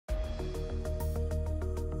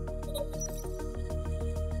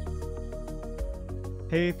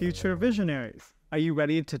Hey, future visionaries! Are you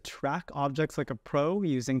ready to track objects like a pro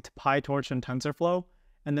using PyTorch and TensorFlow?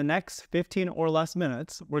 In the next 15 or less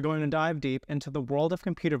minutes, we're going to dive deep into the world of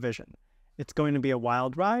computer vision. It's going to be a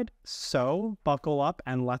wild ride, so buckle up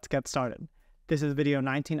and let's get started. This is video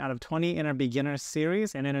 19 out of 20 in our beginner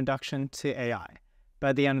series, an introduction to AI.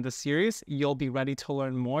 By the end of the series, you'll be ready to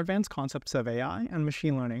learn more advanced concepts of AI and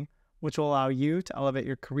machine learning, which will allow you to elevate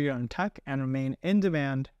your career in tech and remain in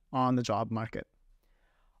demand on the job market.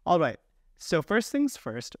 All right, so first things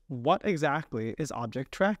first, what exactly is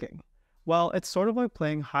object tracking? Well, it's sort of like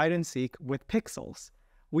playing hide and seek with pixels.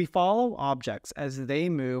 We follow objects as they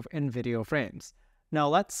move in video frames. Now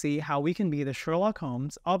let's see how we can be the Sherlock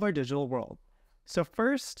Holmes of our digital world. So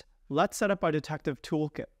first, let's set up our detective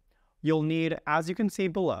toolkit. You'll need, as you can see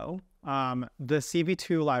below, the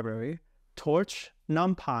CV2 library, Torch,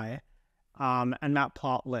 NumPy, and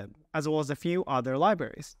Matplotlib, as well as a few other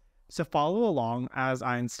libraries. So follow along as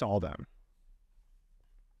I install them.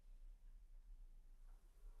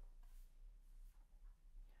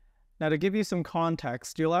 Now to give you some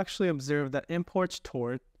context, you'll actually observe that import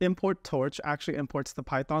torch actually imports the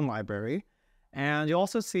Python library. And you'll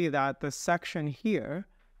also see that the section here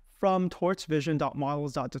from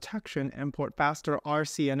torchvision.models.detection import faster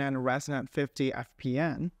RCNN ResNet50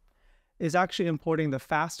 FPN is actually importing the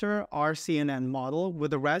faster RCNN model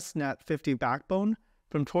with a ResNet50 backbone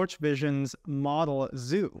from Torch Vision's model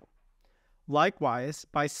zoo. Likewise,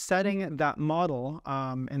 by setting that model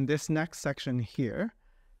in this next section here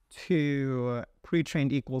to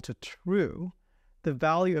pre-trained equal to true, the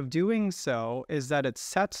value of doing so is that it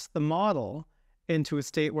sets the model into a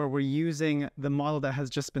state where we're using the model that has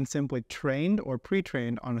just been simply trained or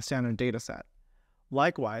pre-trained on a standard data set.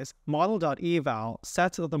 Likewise, model.eval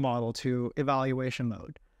sets the model to evaluation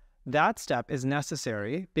mode. That step is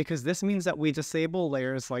necessary because this means that we disable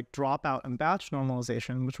layers like dropout and batch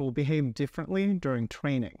normalization, which will behave differently during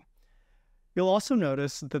training. You'll also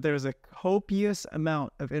notice that there's a copious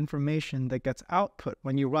amount of information that gets output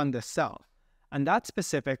when you run this cell, and that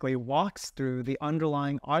specifically walks through the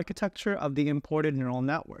underlying architecture of the imported neural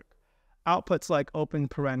network. Outputs like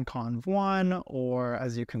open_conv1 or,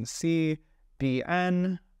 as you can see,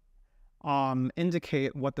 bn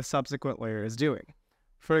indicate what the subsequent layer is doing.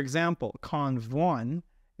 For example, conv1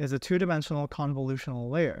 is a two-dimensional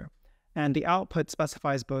convolutional layer, and the output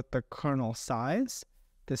specifies both the kernel size,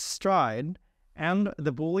 the stride, and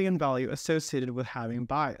the Boolean value associated with having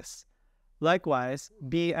bias. Likewise,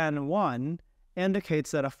 bn1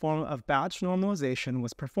 indicates that a form of batch normalization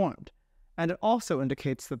was performed, and it also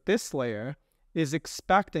indicates that this layer is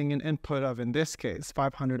expecting an input of, in this case,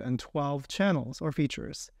 512 channels or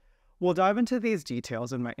features. We'll dive into these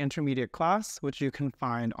details in my intermediate class, which you can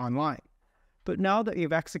find online. But now that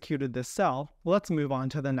you've executed this cell, let's move on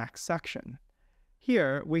to the next section.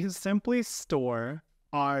 Here, we simply store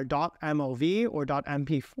our .mov or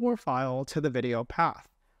 .mp4 file to the video path.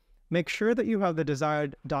 Make sure that you have the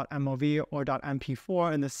desired .mov or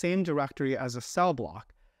 .mp4 in the same directory as a cell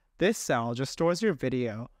block. This cell just stores your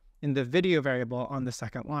video in the video variable on the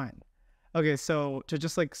second line. Okay, so to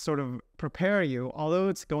just sort of prepare you, although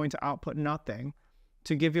it's going to output nothing,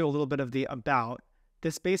 to give you a little bit of the about,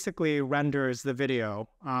 this basically renders the video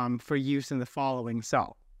for use in the following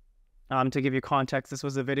cell. To give you context, this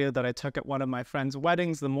was a video that I took at one of my friend's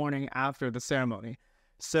weddings the morning after the ceremony.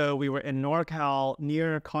 So we were in NorCal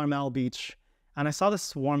near Carmel Beach, and I saw this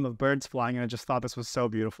swarm of birds flying, and I just thought this was so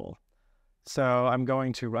beautiful. So I'm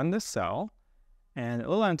going to run this cell. And a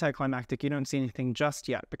little anticlimactic, you don't see anything just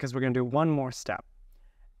yet because we're going to do one more step.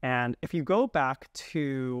 And if you go back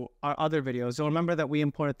to our other videos, you'll remember that we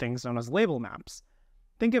imported things known as label maps.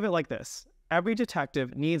 Think of it like this. Every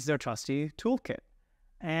detective needs their trusty toolkit.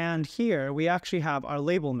 And here we actually have our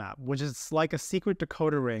label map, which is like a secret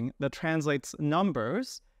decoder ring that translates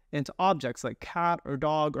numbers into objects like cat or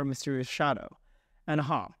dog or mysterious shadow. And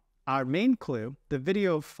our main clue, the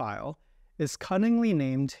video file, is cunningly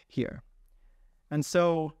named here. And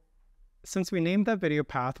so, since we named that video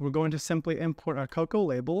path, we're going to simply import our Cocoa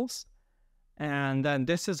labels, and then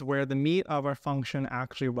this is where the meat of our function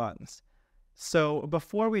actually runs. So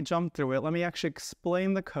before we jump through it, let me actually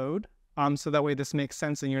explain the code, so that way this makes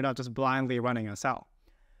sense and you're not just blindly running a cell.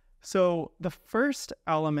 So the first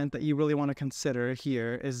element that you really want to consider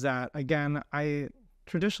here is that, again, I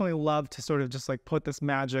traditionally love to sort of just put this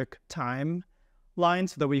magic time line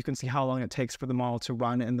so that way you can see how long it takes for the model to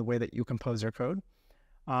run in the way that you compose your code.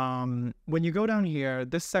 When you go down here,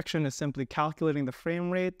 this section is simply calculating the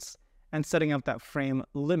frame rates and setting up that frame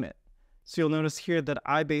limit. So you'll notice here that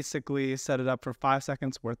I basically set it up for 5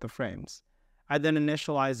 seconds worth of frames. I then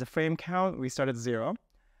initialize the frame count. We start at 0.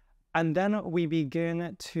 And then we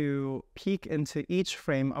begin to peek into each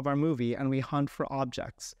frame of our movie and we hunt for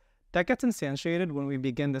objects. That gets instantiated when we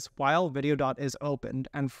begin this while video is opened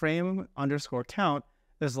and frame underscore count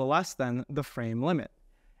is less than the frame limit.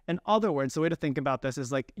 In other words, the way to think about this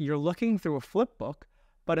is like you're looking through a flip book,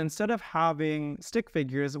 but instead of having stick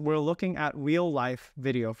figures, we're looking at real life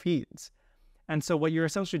video feeds. And so what you're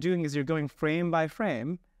essentially doing is you're going frame by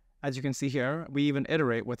frame. As you can see here, we even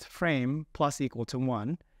iterate with frame plus equal to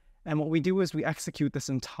 1. And what we do is we execute this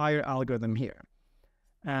entire algorithm here.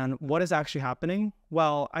 And what is actually happening?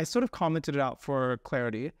 Well, I sort of commented it out for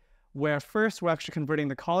clarity, where first we're actually converting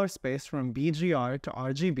the color space from BGR to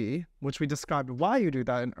RGB, which we described why you do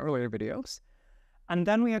that in earlier videos. And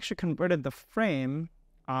then we actually converted the frame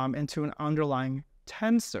into an underlying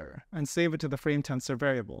tensor and save it to the frame tensor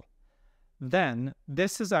variable. Then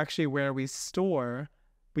this is actually where we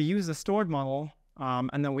use the stored model,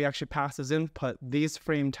 and then we actually pass as input these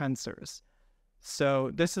frame tensors.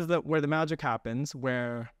 So this is where the magic happens,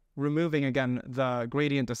 where removing, again, the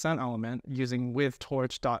gradient descent element using with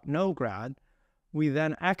torch.noGrad, we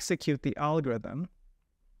then execute the algorithm,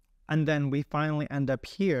 and then we finally end up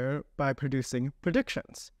here by producing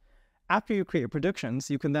predictions. After you create predictions,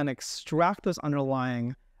 you can then extract those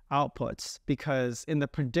underlying outputs, because in the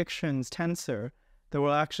predictions tensor, there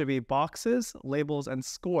will actually be boxes, labels, and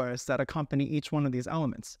scores that accompany each one of these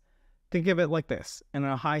elements. Think of it like this. In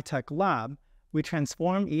a high-tech lab, we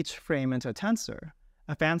transform each frame into a tensor,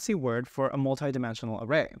 a fancy word for a multidimensional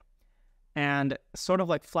array. And sort of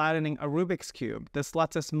like flattening a Rubik's Cube, this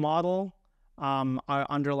lets us model our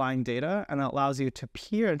underlying data, and it allows you to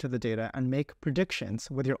peer into the data and make predictions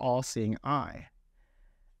with your all-seeing eye.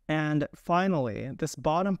 And finally, this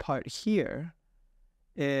bottom part here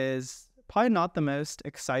is probably not the most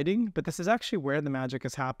exciting, but this is actually where the magic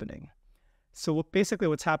is happening. So basically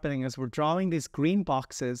what's happening is we're drawing these green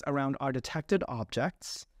boxes around our detected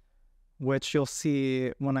objects, which you'll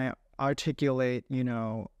see when I articulate,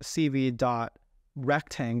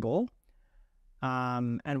 CV.rectangle.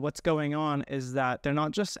 And what's going on is that they're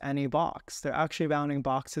not just any box. They're actually bounding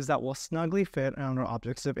boxes that will snugly fit around our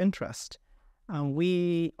objects of interest.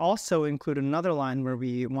 We also include another line where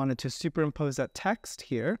we wanted to superimpose that text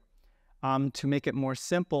here to make it more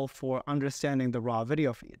simple for understanding the raw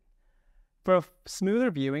video feed. For a smoother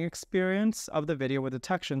viewing experience of the video with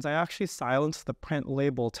detections, I actually silenced the print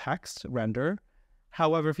label text render.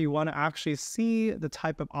 However, if you want to actually see the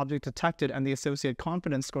type of object detected and the associated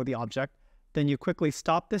confidence score of the object, then you quickly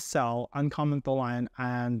stop this cell, uncomment the line,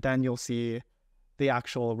 and then you'll see the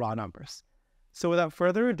actual raw numbers. So without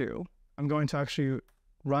further ado, I'm going to actually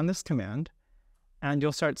run this command, and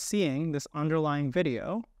you'll start seeing this underlying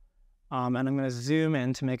video. And I'm going to zoom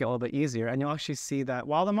in to make it a little bit easier. And you'll actually see that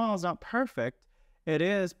while the model is not perfect, it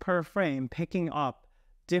is per frame picking up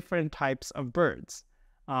different types of birds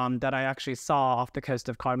that I actually saw off the coast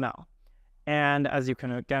of Carmel. And as you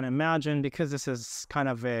can again imagine, because this is kind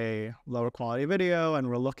of a lower quality video and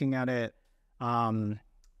we're looking at it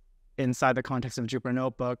inside the context of Jupyter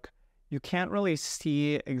Notebook, you can't really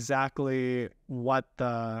see exactly what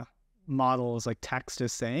the model's text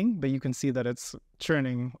is saying, but you can see that it's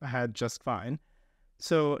churning ahead just fine.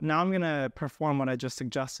 So now I'm going to perform what I just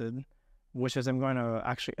suggested, which is I'm going to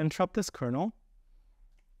actually interrupt this kernel.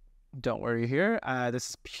 Don't worry here. This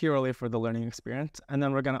is purely for the learning experience. And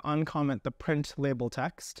then we're going to uncomment the print label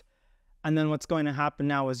text. And then what's going to happen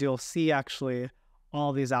now is you'll see actually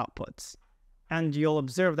all these outputs. And you'll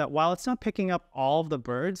observe that while it's not picking up all of the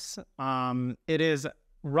birds, it is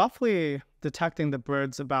roughly detecting the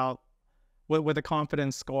birds with a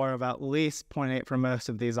confidence score of at least 0.8 for most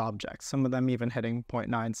of these objects, some of them even hitting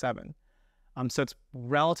 0.97. So it's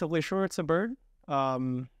relatively sure it's a bird.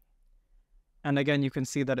 And again, you can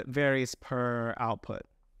see that it varies per output.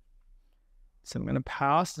 So I'm going to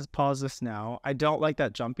pause this now. I don't like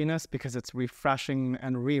that jumpiness because it's refreshing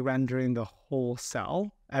and re-rendering the whole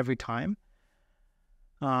cell every time.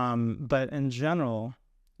 But in general,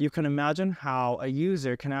 you can imagine how a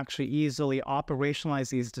user can actually easily operationalize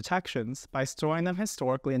these detections by storing them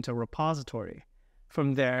historically into a repository.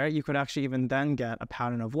 From there, you could actually even then get a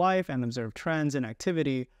pattern of life and observe trends in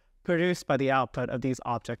activity produced by the output of these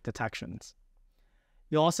object detections.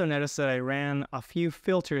 You'll also notice that I ran a few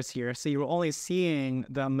filters here, so you're only seeing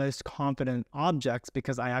the most confident objects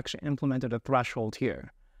because I actually implemented a threshold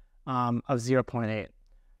here of 0.8.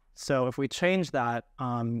 So if we change that,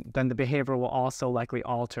 then the behavior will also likely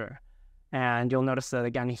alter. And you'll notice that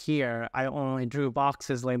again here, I only drew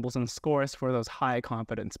boxes, labels, and scores for those high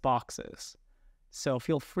confidence boxes. So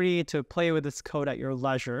feel free to play with this code at your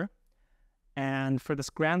leisure. And for this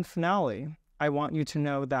grand finale, I want you to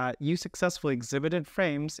know that you successfully exhibited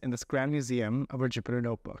frames in this grand museum of our Jupyter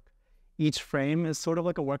Notebook. Each frame is sort of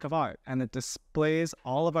like a work of art, and it displays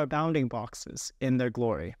all of our bounding boxes in their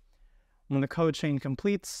glory. When the code chain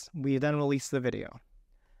completes, we then release the video.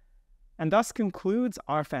 And thus concludes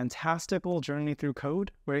our fantastical journey through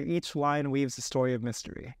code, where each line weaves a story of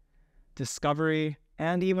mystery, discovery,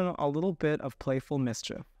 and even a little bit of playful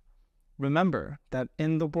mischief. Remember that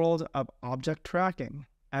in the world of object tracking,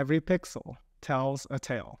 every pixel tells a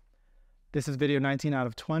tale. This is video 19 out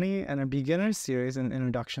of 20 and a beginner series in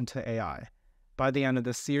Introduction to AI. By the end of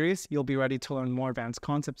this series, you'll be ready to learn more advanced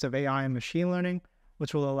concepts of AI and machine learning,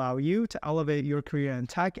 which will allow you to elevate your career in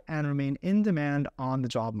tech and remain in demand on the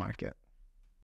job market.